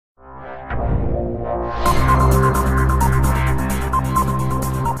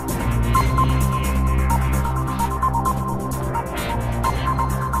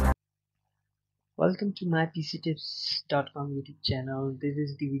Welcome to MyPCTips.com YouTube channel. This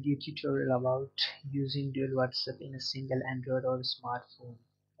is the video tutorial about using dual WhatsApp in a single Android or smartphone.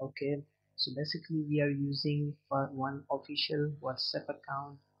 Okay, so basically we are using one official WhatsApp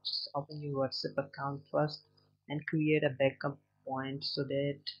account. Just open your WhatsApp account first and create a backup point so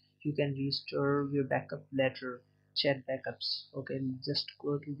that you can restore your backup later. Chat backups. Okay, just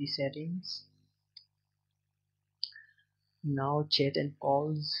go to the settings. Now chat and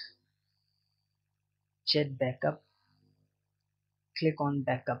calls. Chat backup. Click on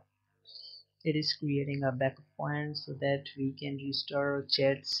backup. It is creating a backup point so that we can restore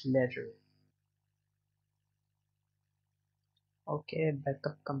chats later. Okay,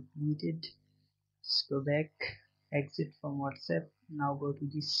 backup completed. Let's go back, exit from WhatsApp. Now go to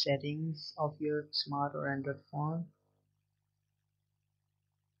the settings of your smart or Android phone,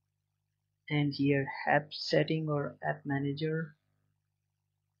 and here app setting or app manager.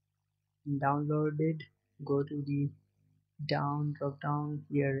 Download it. Go to the drop down.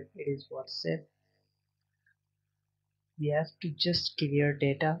 Here it is WhatsApp. We have to just clear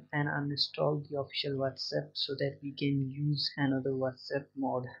data and uninstall the official WhatsApp so that we can use another WhatsApp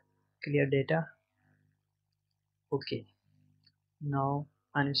mode. Clear data. Okay, now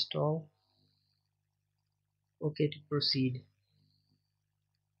uninstall. Okay, to proceed.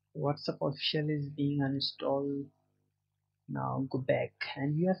 WhatsApp official is being uninstalled. Now go back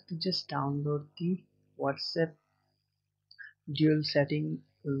and you have to just download the WhatsApp dual setting,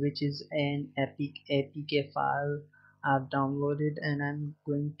 which is an APK file. I've downloaded and I'm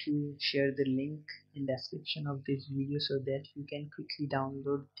going to share the link in description of this video so that you can quickly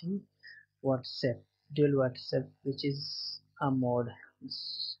download the WhatsApp dual WhatsApp, which is a mod.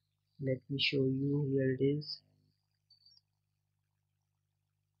 Let me show you where it is.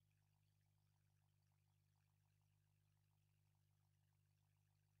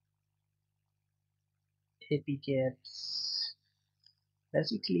 APK apps.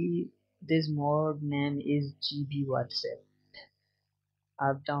 Basically, this mod name is GB WhatsApp.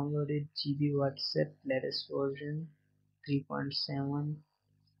 I've downloaded GB WhatsApp latest version 3.7.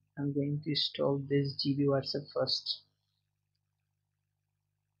 I'm going to install this GB WhatsApp first.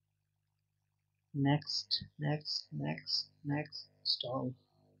 Next, install.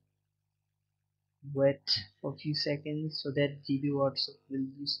 Wait for a few seconds so that GB WhatsApp will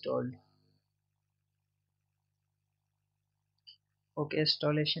be installed. Okay,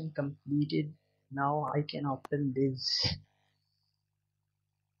 installation completed. Now I can open this.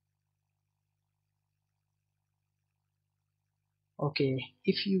 Okay,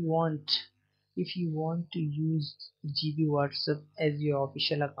 if you want to use GB WhatsApp as your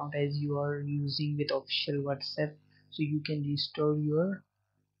official account, as you are using with official WhatsApp, so you can restore your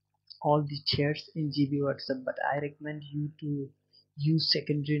all the chats in GB WhatsApp, but I recommend you to use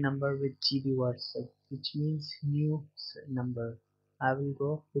secondary number with GB WhatsApp, which means new number. I will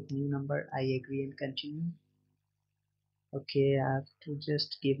go with new number. I agree and continue. Okay, I have to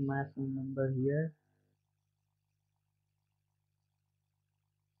just give my phone number here.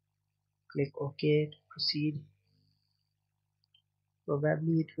 Click OK to proceed.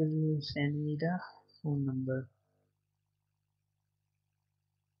 Probably it will send me the phone number.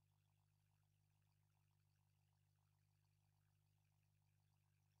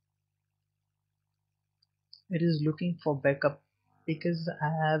 It is looking for backup because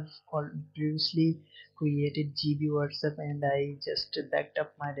I have previously created GB WhatsApp and I just backed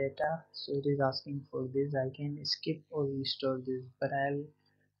up my data, so it is asking for this. I can skip or restore this, but I'll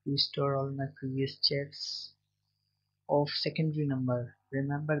restore all my previous chats of secondary number.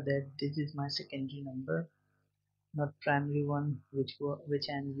 Remember that this is my secondary number, not primary one, which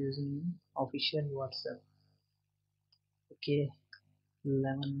I'm using in official WhatsApp. Okay,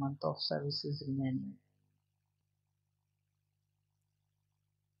 11 month of services remaining.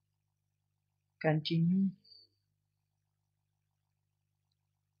 Continue.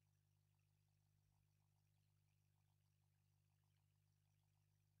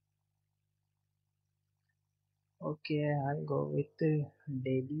 Okay, I'll go with the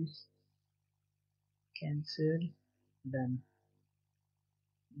daily. Cancel. Done.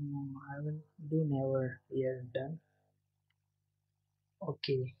 No, I will do never here. Done.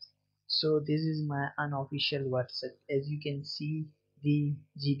 Okay, so this is my unofficial WhatsApp. As you can see, the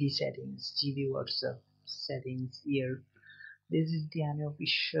GB settings, GB WhatsApp settings here. This is the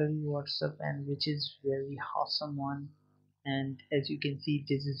unofficial WhatsApp, and which is very awesome one. And as you can see,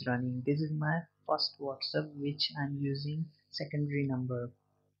 this is running. This is my first WhatsApp which I'm using secondary number.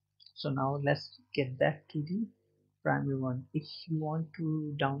 So now let's get back to the primary one. If you want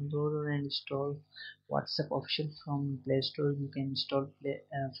to download or install WhatsApp official from Play Store, you can install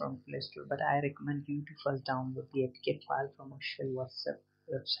from Play Store, but I recommend you to first download the APK file from official WhatsApp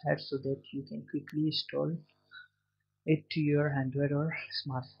website so that you can quickly install it to your Android or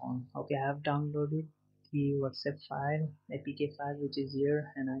smartphone. Okay, I have downloaded the WhatsApp file, APK file, which is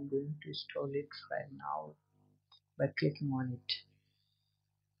here, and I'm going to install it right now by clicking on it.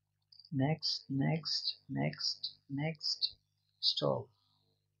 Next, next, next, next, stop.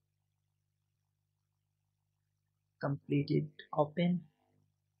 Completed, open.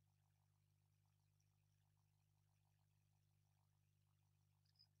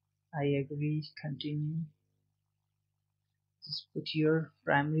 I agree, continue. Just put your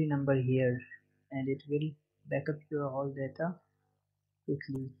primary number here and it will back up your all data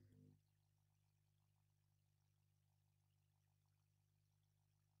quickly.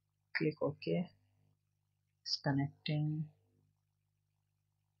 Click OK. It's connecting.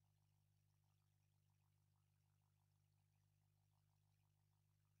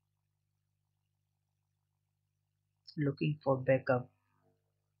 Looking for backup.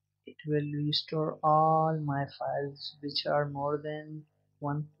 It will restore all my files which are more than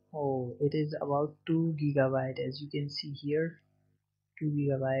one. Oh, it is about 2 gigabyte, as you can see here. 2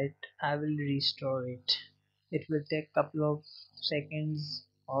 gigabyte. I will restore it. It will take couple of seconds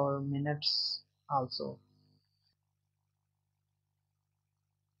or minutes also.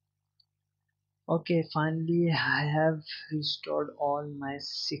 Okay, finally I have restored all my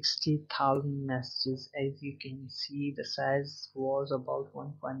 60,000 messages. As you can see, the size was about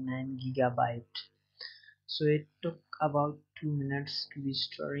 1.9 gigabyte. So it took about 2 minutes to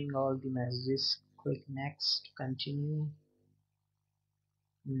restoring all the messages. Click next to continue.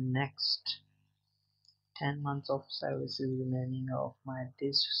 Next. 10 months of services remaining of my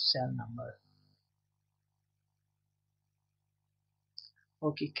this cell number.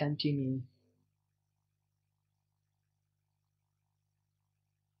 Okay, continue.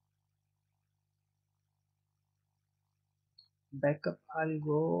 Backup I'll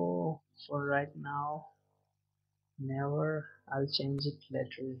go for right now. Never, I'll change it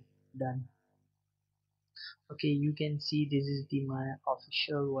later. Done. Okay, you can see this is the my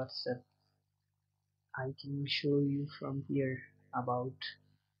official WhatsApp. I can show you from here about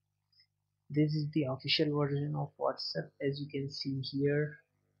this is the official version of WhatsApp, as you can see here.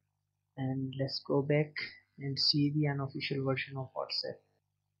 And let's go back and see the unofficial version of WhatsApp.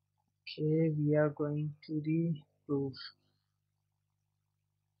 Okay, we are going to the proof.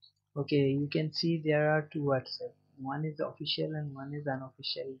 Okay, you can see there are two WhatsApp. One is official and one is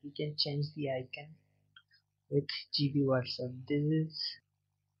unofficial. We can change the icon with GB WhatsApp. This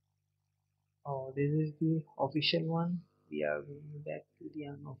is the official one. We are going back to the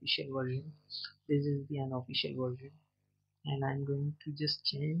unofficial version. This is the unofficial version, and I'm going to just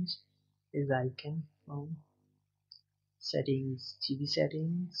change this icon from settings, GB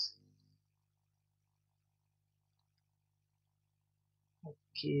settings.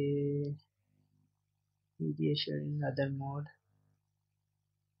 Okay, media sharing, other mode,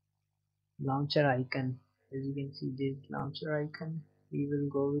 launcher icon. As you can see, this launcher icon. We will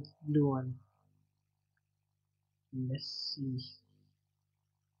go with blue one. Let's see.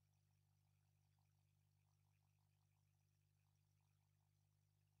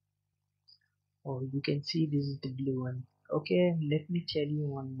 Oh, you can see this is the blue one. Okay, let me tell you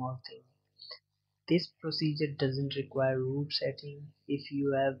one more thing. This procedure doesn't require root setting. If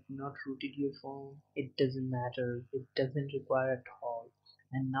you have not rooted your phone, it doesn't matter. It doesn't require at all.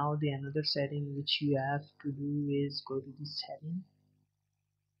 And now the another setting which you have to do is go to the setting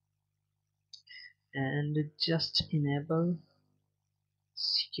and just enable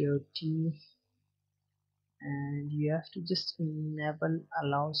security, and you have to just enable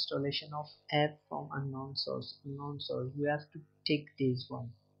allow installation of app from unknown source. You have to tick this one.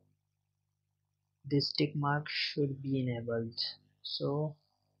 This tick mark should be enabled. So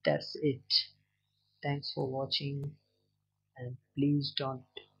that's it. Thanks for watching, and please don't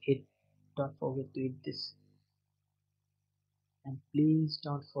forget to hit this, and please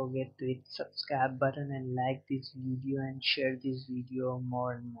don't forget to hit subscribe button and like this video and share this video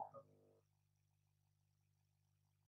more and more.